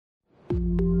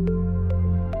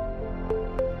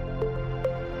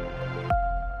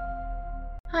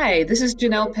Hi, this is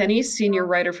Janelle Penny, Senior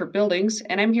Writer for Buildings,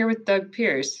 and I'm here with Doug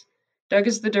Pierce. Doug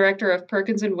is the director of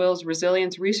Perkins& Will's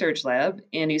Resilience Research Lab,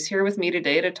 and he's here with me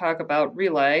today to talk about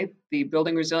RELi, the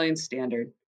Building Resilience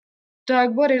Standard.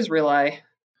 Doug, what is RELi?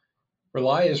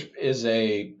 RELi is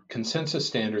a consensus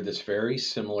standard that's very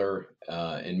similar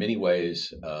in many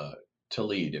ways to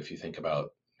LEED. If you think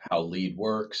about how LEED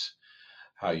works,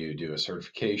 how you do a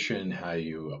certification, how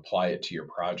you apply it to your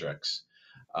projects,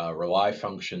 RELi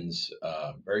functions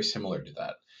very similar to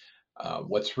that.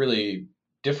 What's really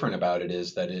different about it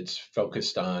is that it's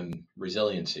focused on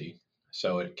resiliency.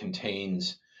 So it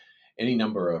contains any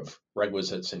number of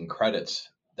requisites and credits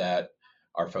that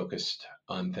are focused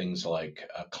on things like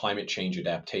climate change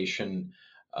adaptation,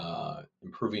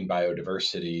 improving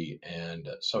biodiversity, and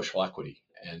social equity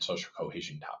and social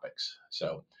cohesion topics.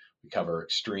 So we cover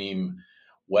extreme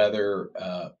weather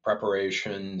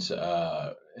preparations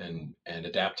and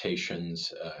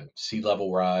adaptations, sea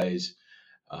level rise,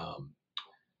 um,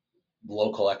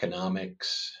 local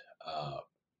economics,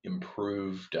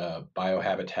 improved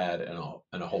biohabitat,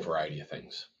 and a whole variety of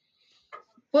things.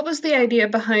 What was the idea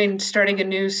behind starting a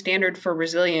new standard for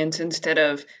resilience instead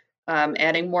of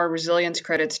adding more resilience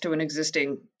credits to an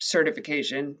existing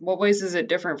certification? What ways is it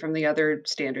different from the other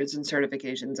standards and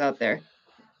certifications out there?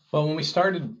 Well, when we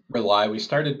started RELi, we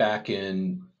started back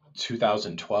in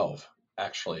 2012,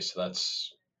 actually. So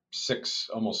that's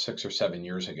almost 6 or 7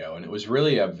 years ago. And it was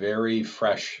really a very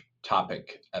fresh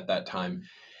topic at that time.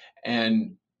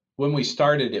 And when we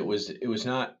started, it was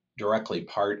not directly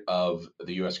part of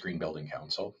the U.S. Green Building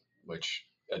Council, which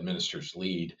administers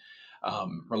LEED.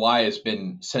 RELi has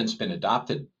since been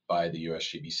adopted by the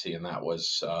USGBC, and that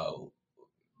was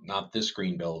not this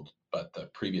green build, but the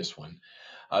previous one.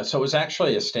 So it was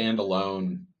actually a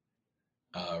standalone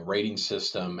rating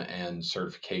system and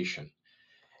certification.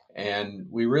 And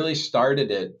we really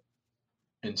started it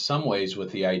in some ways with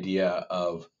the idea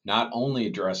of not only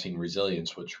addressing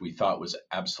resilience, which we thought was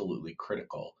absolutely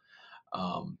critical,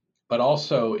 but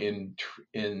also in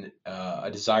a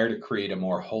desire to create a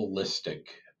more holistic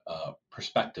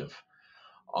perspective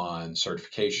on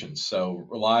certifications. So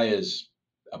RELi is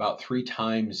about 3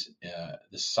 times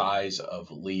the size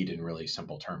of LEED in really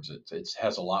simple terms. It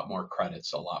has a lot more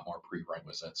credits, a lot more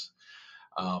prerequisites.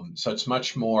 So it's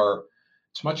much more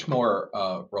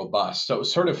robust. So it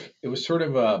was sort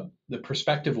of the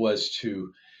perspective was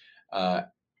to uh,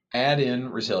 add in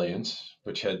resilience,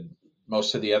 which had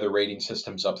most of the other rating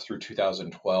systems up through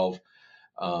 2012,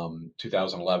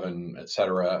 2011, et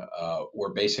cetera,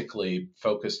 were basically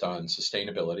focused on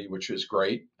sustainability, which was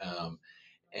great.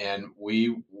 And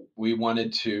we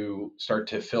wanted to start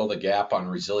to fill the gap on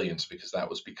resilience because that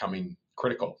was becoming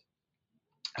critical.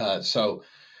 So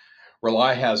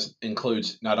RELi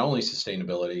includes not only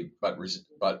sustainability but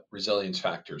resilience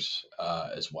factors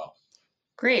as well.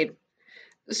 Great.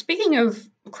 Speaking of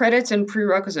credits and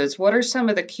prerequisites, what are some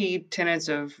of the key tenets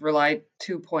of RELi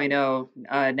 2.0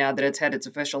 now that it's had its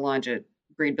official launch at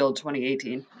Green Build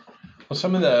 2018?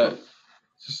 Well,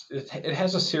 it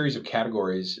has a series of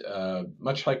categories,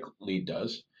 much like LEED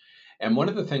does. And one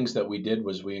of the things that we did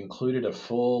was we included a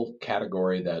full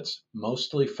category that's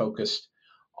mostly focused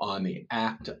on the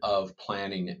act of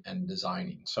planning and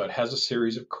designing. So it has a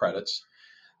series of credits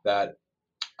that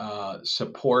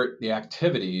support the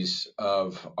activities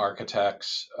of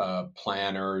architects,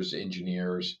 planners,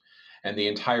 engineers, and the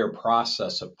entire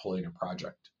process of pulling a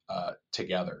project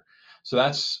together. So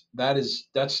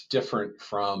that's different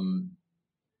from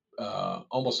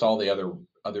almost all the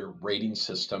other rating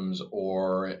systems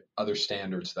or other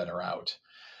standards that are out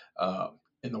uh,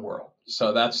 in the world.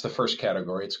 So that's the first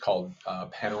category. It's called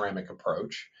panoramic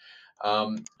approach.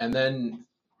 And then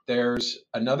there's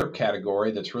another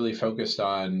category that's really focused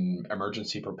on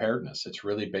emergency preparedness. It's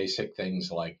really basic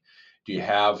things like, do you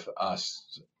have a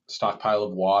stockpile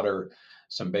of water,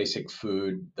 some basic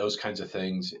food, those kinds of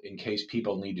things in case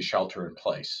people need to shelter in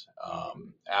place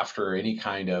after any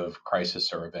kind of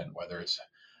crisis or event, whether it's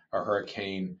a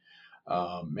hurricane,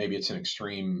 maybe it's an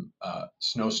extreme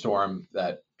snowstorm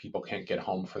that people can't get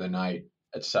home for the night,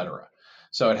 etc.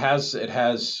 So it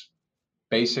has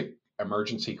basic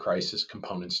emergency crisis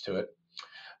components to it,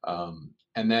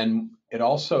 and then it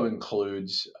also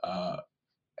includes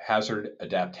hazard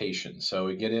adaptation. So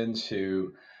we get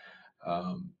into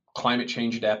climate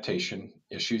change adaptation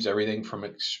issues, everything from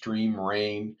extreme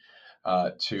rain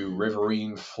to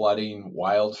riverine flooding,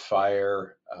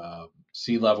 wildfire,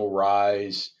 sea level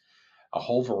rise, a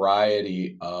whole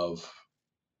variety of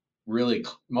really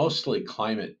mostly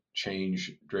climate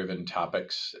change driven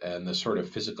topics and the sort of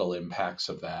physical impacts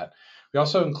of that. We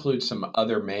also include some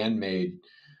other man made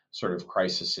sort of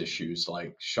crisis issues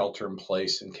like shelter in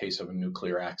place in case of a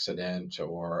nuclear accident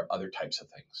or other types of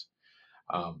things.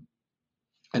 Um,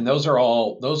 and those are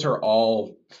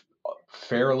all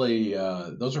fairly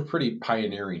those are pretty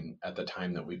pioneering at the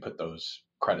time that we put those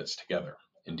credits together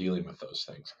in dealing with those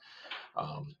things.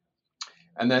 Um,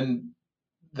 and then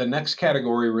the next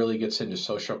category really gets into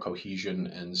social cohesion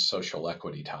and social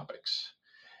equity topics.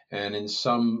 And in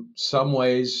some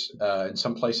ways, in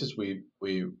some places, we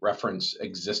reference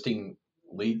existing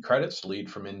LEED credits, LEED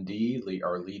from ND,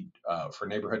 or LEED for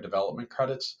neighborhood development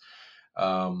credits.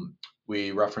 Um,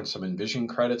 we reference some Envision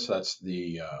credits. That's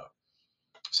the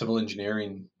civil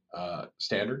engineering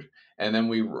standard. And then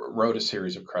we wrote a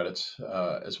series of credits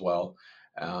as well.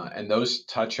 And those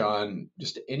touch on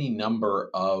just any number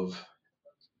of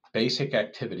basic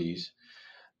activities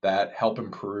that help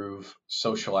improve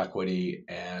social equity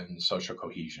and social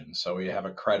cohesion. So we have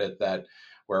a credit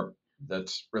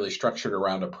that's really structured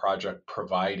around a project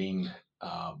providing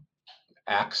um,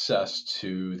 access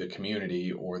to the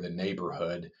community or the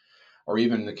neighborhood or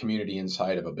even the community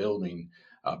inside of a building,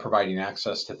 providing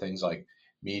access to things like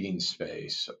meeting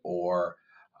space or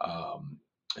um,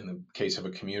 in the case of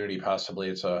a community, possibly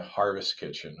it's a harvest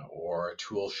kitchen or a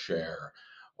tool share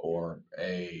or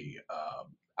a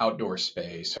outdoor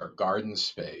space or garden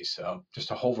space,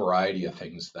 just a whole variety of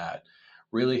things that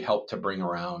really help to bring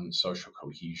around social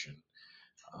cohesion.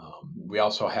 We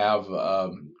also have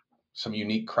some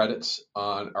unique credits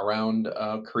on around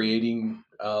creating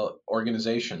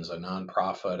organizations, a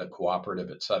nonprofit, a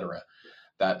cooperative, et cetera,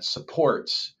 that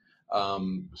supports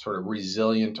sort of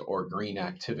resilient or green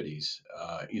activities,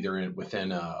 either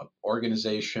within an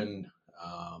organization,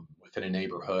 within a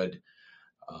neighborhood,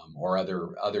 or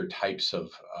other types of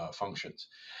functions.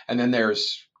 And then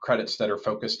there's credits that are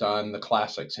focused on the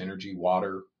classics: energy,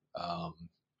 water, um,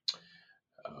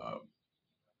 uh,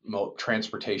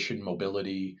 transportation,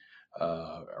 mobility,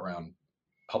 around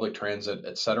public transit,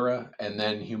 et cetera, and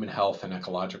then human health and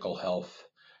ecological health,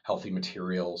 healthy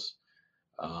materials,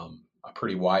 a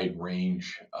pretty wide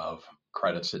range of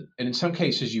credits. And in some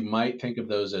cases, you might think of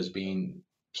those as being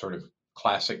sort of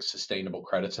classic sustainable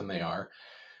credits, and they are.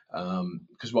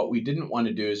 Because what we didn't want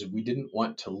to do is we didn't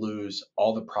want to lose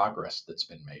all the progress that's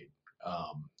been made.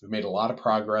 We've made a lot of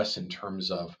progress in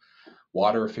terms of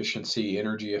water efficiency,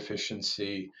 energy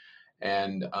efficiency,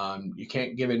 and you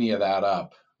can't give any of that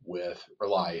up with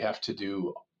RELi. You have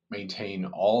to maintain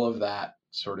all of that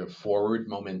sort of forward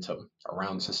momentum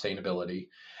around sustainability,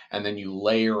 and then you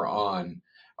layer on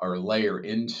or layer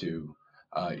into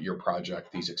your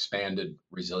project these expanded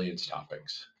resilience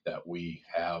topics that we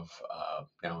have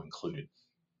now included.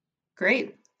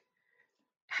 Great.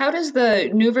 How does the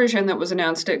new version that was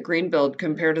announced at Greenbuild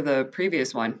compare to the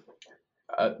previous one?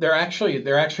 They're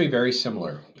actually very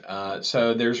similar.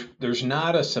 So there's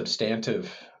not a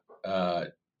substantive uh,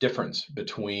 difference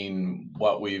between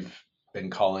what we've been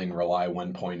calling RELi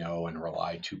 1.0 and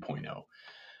RELi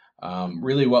 2.0.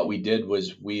 Really, what we did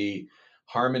was we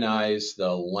harmonized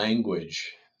the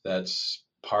language that's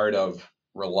part of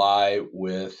RELi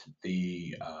with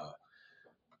the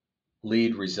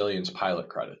LEED resilience pilot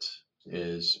credits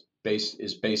is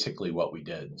basically what we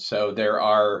did. So there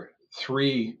are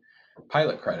three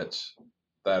pilot credits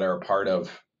that are part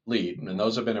of LEED, and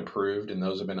those have been approved, and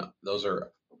those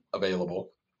are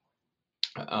available.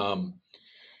 Um,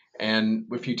 and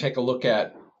if you take a look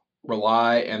at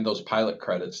RELi and those pilot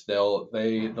credits,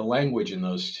 the language in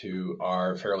those two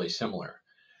are fairly similar.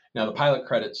 Now, the pilot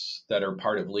credits that are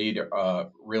part of LEED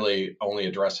really only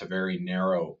address a very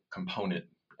narrow component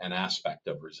and aspect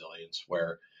of resilience,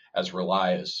 whereas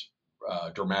RELi is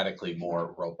dramatically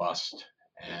more robust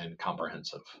and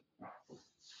comprehensive.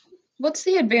 What's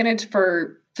the advantage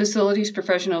for facilities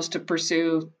professionals to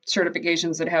pursue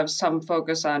certifications that have some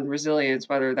focus on resilience,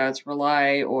 whether that's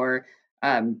RELi or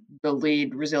the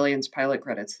LEED resilience pilot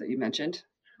credits that you mentioned?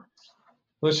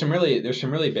 Well, there's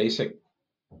some really basic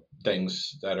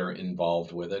things that are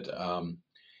involved with it.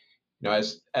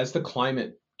 As the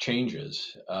climate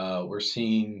changes, we're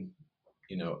seeing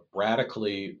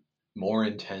radically more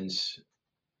intense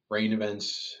rain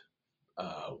events,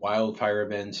 wildfire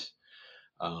events,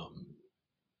 um,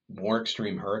 more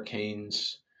extreme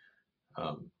hurricanes,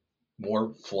 um,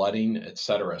 more flooding,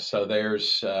 etc. So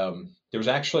there's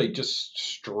actually just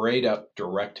straight up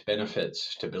direct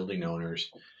benefits to building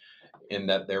owners in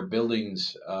that their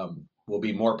buildings will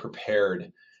be more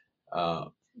prepared uh,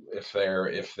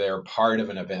 if they're part of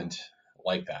an event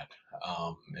like that.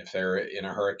 If they're in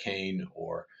a hurricane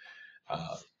or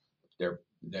uh,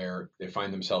 they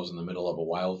find themselves in the middle of a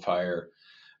wildfire,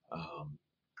 um,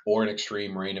 or an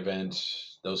extreme rain event,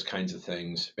 those kinds of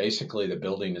things. Basically, the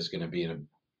building is going to be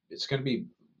it's going to be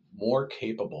more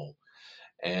capable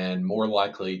and more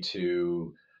likely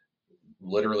to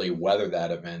literally weather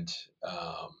that event,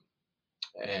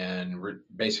 and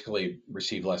basically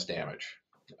receive less damage.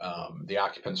 The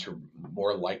occupants are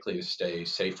more likely to stay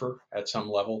safer at some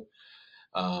level.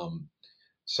 Um,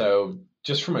 so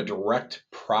just from a direct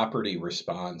property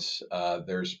response,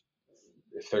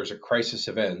 if there's a crisis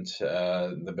event,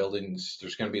 the buildings,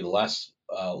 there's going to be less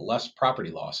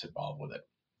property loss involved with it.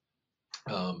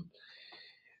 Um,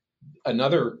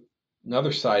 another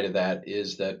another side of that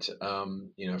is that,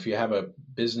 if you have a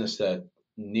business that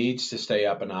needs to stay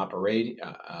up and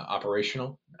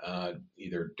operational,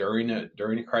 either during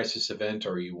a crisis event,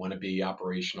 or you want to be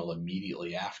operational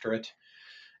immediately after it,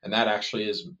 and that actually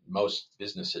is most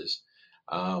businesses.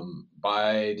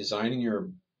 By designing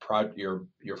your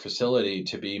facility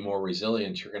to be more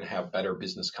resilient, you're going to have better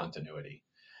business continuity.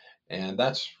 And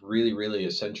that's really, really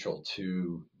essential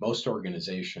to most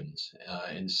organizations,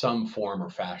 in some form or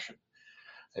fashion.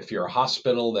 If you're a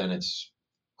hospital, then it's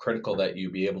critical that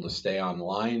you be able to stay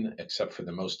online, except for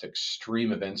the most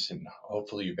extreme events, and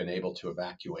hopefully you've been able to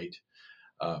evacuate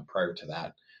prior to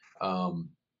that.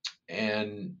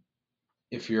 And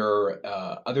if you're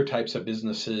other types of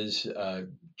businesses,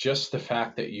 just the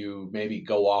fact that you maybe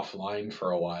go offline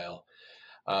for a while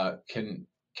can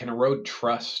erode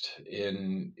trust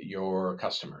in your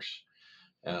customers.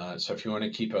 So if you want to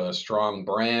keep a strong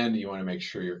brand, you want to make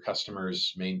sure your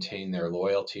customers maintain their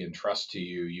loyalty and trust to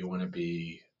you. You want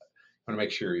to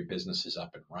make sure your business is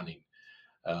up and running,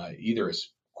 either as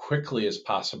quickly as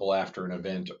possible after an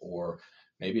event, or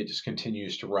maybe it just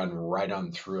continues to run right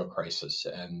on through a crisis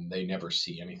and they never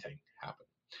see anything happen.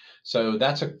 So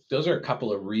those are a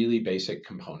couple of really basic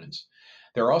components.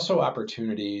 There are also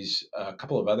opportunities, a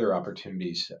couple of other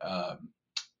opportunities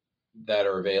that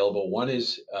are available. One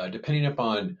is, depending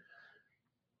upon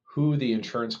who the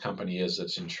insurance company is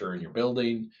that's insuring your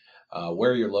building,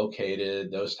 where you're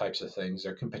located, those types of things,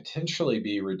 there can potentially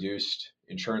be reduced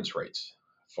insurance rates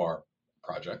for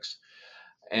projects.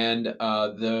 And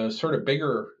the sort of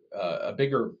a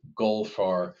bigger goal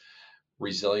for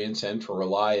resilience and for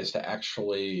RELi is to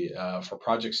actually, for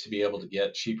projects to be able to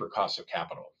get cheaper costs of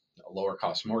capital, lower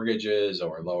cost mortgages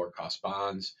or lower cost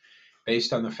bonds,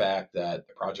 based on the fact that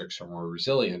the projects are more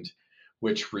resilient,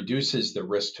 which reduces the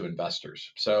risk to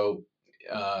investors. So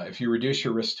if you reduce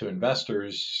your risk to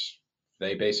investors,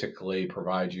 they basically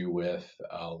provide you with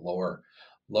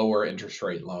lower interest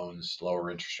rate loans,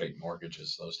 lower interest rate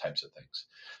mortgages, those types of things.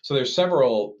 So there's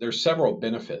several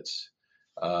benefits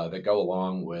that go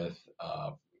along with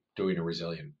doing a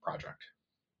resilient project.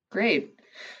 Great.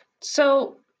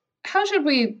 So, how should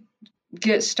we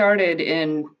get started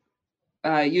in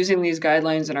using these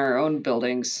guidelines in our own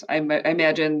buildings? I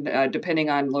imagine, depending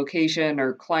on location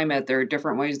or climate, there are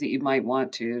different ways that you might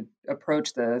want to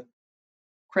approach the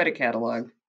credit catalog.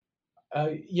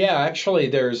 Yeah, actually,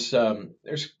 there's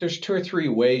two or three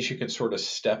ways you can sort of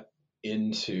step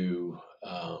into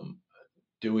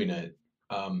doing it.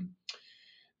 Um,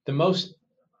 the most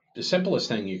the simplest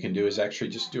thing you can do is actually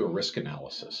just do a risk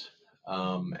analysis,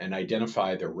 and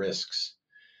identify the risks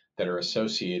that are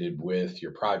associated with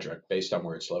your project based on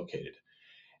where it's located.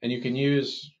 And you can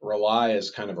use RELi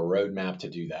as kind of a roadmap to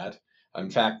do that. In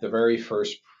fact, the very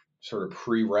first sort of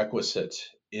prerequisite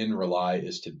in RELi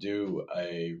is to do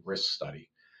a risk study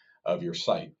of your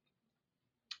site.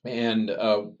 And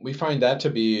we find that to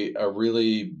be a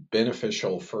really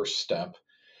beneficial first step.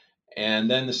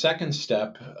 And then the second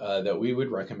step that we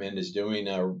would recommend is doing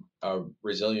a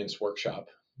resilience workshop,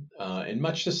 in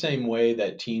much the same way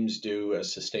that teams do a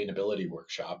sustainability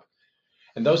workshop.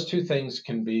 And those two things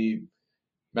can be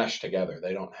meshed together.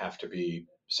 They don't have to be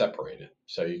separated.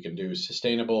 So you can do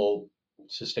sustainability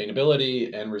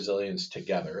and resilience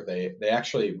together. They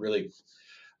actually really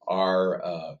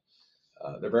are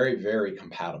they're very, very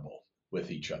compatible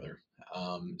with each other.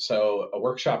 So a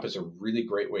workshop is a really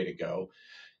great way to go.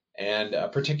 And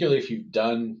particularly if you've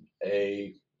done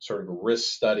a sort of a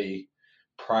risk study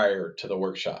prior to the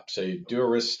workshop. So you do a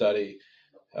risk study,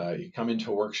 you come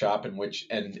into a workshop and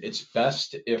it's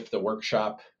best if the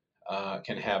workshop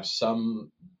can have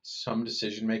some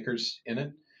decision makers in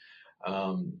it,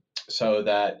 so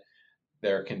that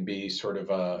there can be sort of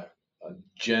a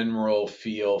general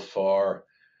feel for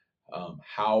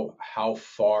how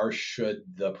far should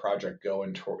the project go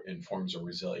in forms of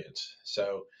resilience.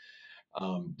 So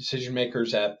decision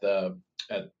makers at the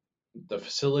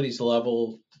facilities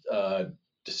level,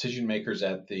 decision makers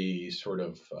at the sort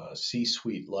of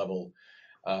C-suite level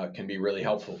can be really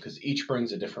helpful because each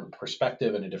brings a different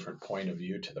perspective and a different point of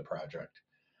view to the project.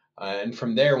 And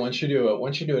from there, once you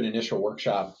do an initial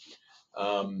workshop,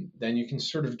 then you can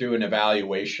sort of do an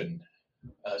evaluation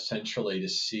essentially to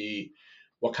see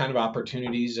what kind of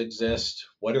opportunities exist,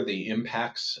 what are the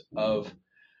impacts of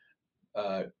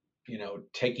uh,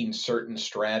 taking certain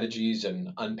strategies and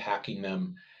unpacking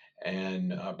them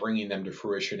and bringing them to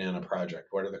fruition in a project.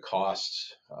 What are the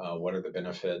costs? What are the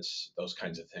benefits? Those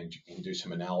kinds of things. You can do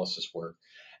some analysis work.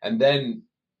 And then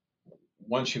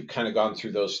once you've kind of gone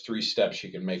through those three steps,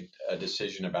 you can make a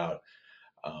decision about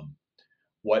um,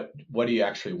 what do you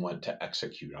actually want to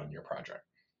execute on your project.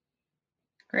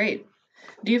 Great.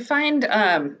 Do you find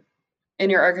in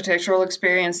your architectural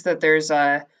experience that there's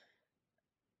a,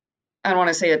 I don't want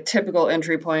to say a typical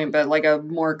entry point, but like a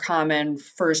more common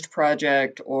first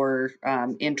project or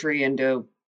entry into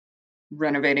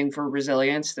renovating for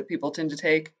resilience that people tend to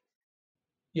take?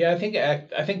 Yeah, I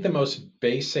think the most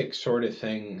basic sort of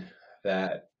thing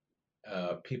that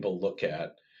people look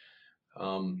at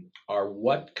are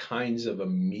what kinds of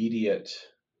immediate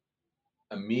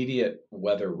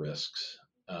weather risks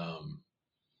um,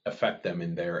 affect them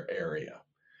in their area,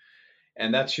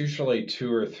 and that's usually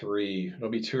two or three. It'll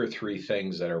be two or three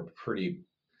things that are pretty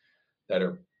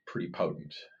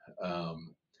potent.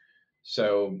 Um, it's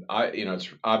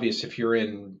obvious if you're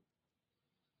in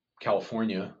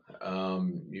California,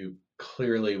 you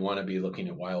clearly want to be looking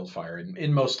at wildfire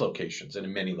in most locations and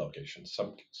in many locations.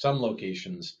 Some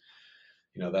locations,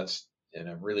 that's in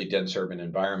a really dense urban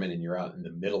environment, and you're out in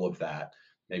the middle of that.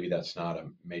 Maybe that's not a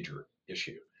major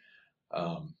issue.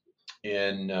 Um,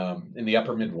 in the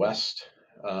upper Midwest,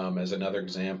 as another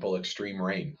example, extreme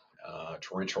rain,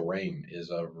 torrential rain is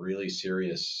a really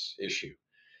serious issue,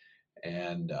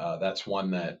 and that's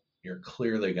one that you're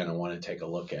clearly going to want to take a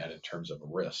look at in terms of a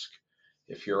risk.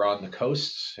 If you're on the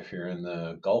coasts, if you're in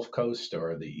the Gulf Coast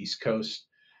or the East Coast,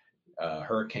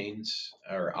 hurricanes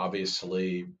are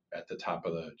obviously at the top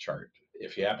of the chart.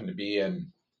 If you happen to be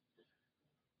in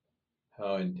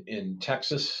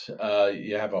Texas,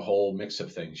 you have a whole mix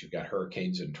of things. You've got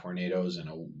hurricanes and tornadoes and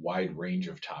a wide range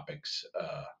of topics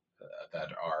that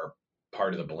are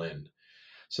part of the blend.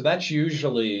 So that's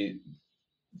usually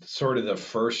sort of the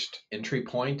first entry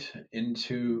point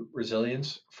into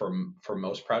resilience for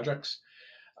most projects.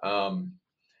 Um,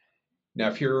 Now,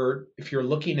 if you're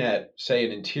looking at, say,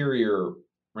 an interior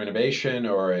renovation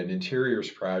or an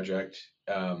interiors project,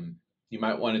 you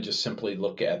might want to just simply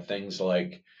look at things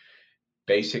like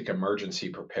basic emergency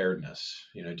preparedness.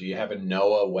 Do you have a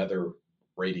NOAA weather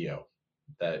radio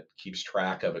that keeps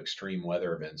track of extreme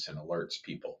weather events and alerts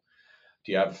people?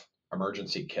 Do you have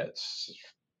emergency kits?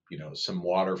 Some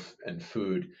water and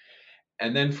food,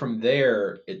 and then from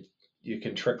there, you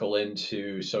can trickle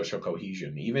into social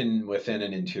cohesion, even within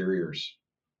an interiors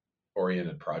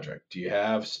oriented project. Do you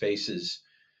have spaces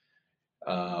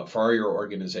for your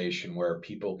organization where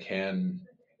people can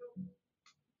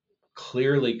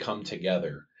clearly come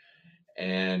together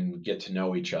and get to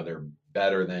know each other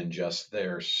better than just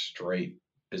their straight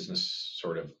business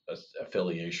sort of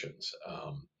affiliations?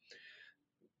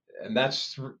 And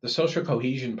that's the social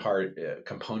cohesion part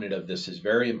component of this is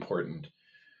very important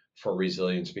for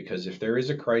resilience, because if there is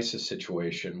a crisis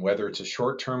situation, whether it's a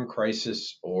short-term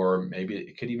crisis or maybe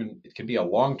it could be a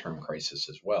long-term crisis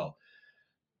as well,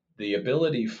 the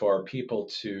ability for people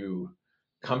to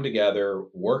come together,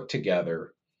 work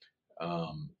together,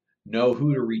 um, know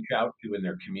who to reach out to in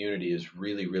their community is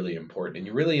really, really important. And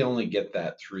you really only get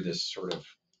that through this sort of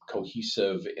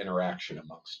cohesive interaction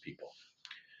amongst people.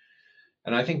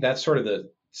 And I think that's sort of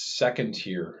the second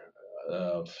tier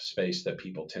of space that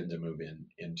people tend to move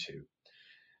into.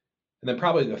 And then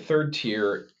probably the third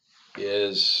tier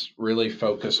is really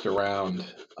focused around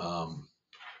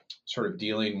sort of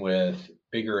dealing with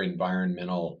bigger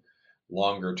environmental,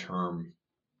 longer term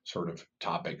sort of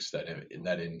topics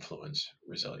that influence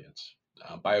resilience.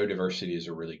 Biodiversity is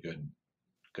a really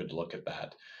good look at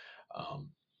that um,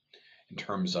 in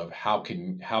terms of how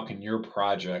can your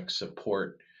project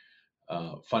support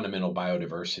fundamental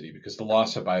biodiversity, because the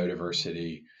loss of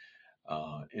biodiversity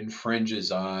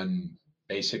infringes on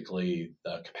basically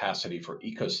the capacity for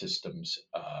ecosystems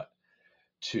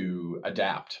to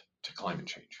adapt to climate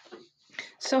change.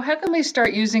 So, how can we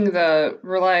start using the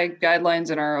RELi guidelines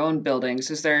in our own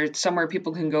buildings? Is there somewhere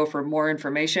people can go for more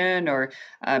information or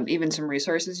even some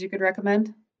resources you could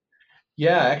recommend?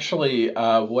 Yeah, actually,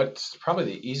 what's probably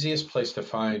the easiest place to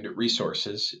find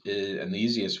resources and the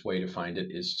easiest way to find it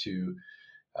is to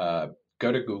uh,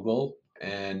 go to Google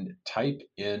and type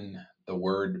in the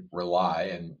word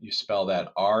RELi, and you spell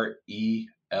that RELi.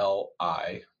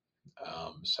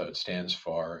 So it stands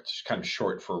for, it's kind of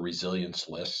short for resilience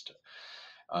list,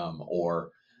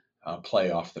 or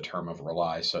play off the term of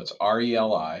RELi. So it's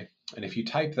RELi. And if you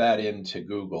type that into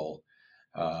Google,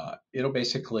 It'll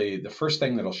basically, the first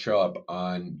thing that'll show up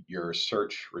on your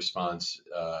search response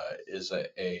is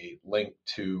a link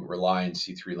to RELi and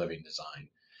C3 Living Design.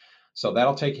 So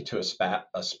that'll take you to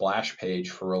a splash page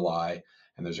for RELi,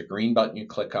 and there's a green button you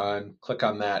click on. Click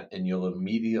on that, and you'll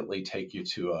immediately take you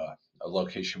to a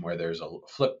location where there's a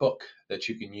flip book that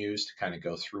you can use to kind of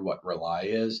go through what RELi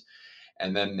is.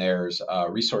 And then there's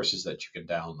resources that you can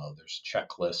download. There's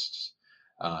checklists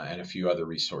and a few other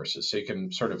resources. So you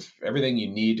can sort of, everything you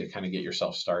need to kind of get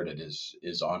yourself started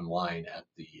is online at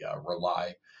the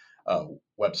RELi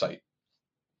website.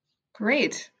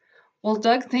 Great. Well,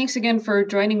 Doug, thanks again for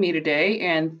joining me today,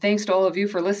 and thanks to all of you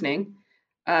for listening.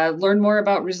 Learn more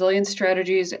about resilience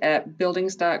strategies at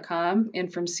buildings.com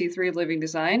and from C3 Living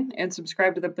Design, and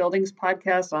subscribe to the Buildings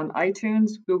podcast on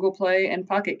iTunes, Google Play, and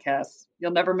Pocket Casts.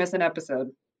 You'll never miss an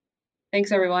episode.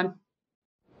 Thanks, everyone.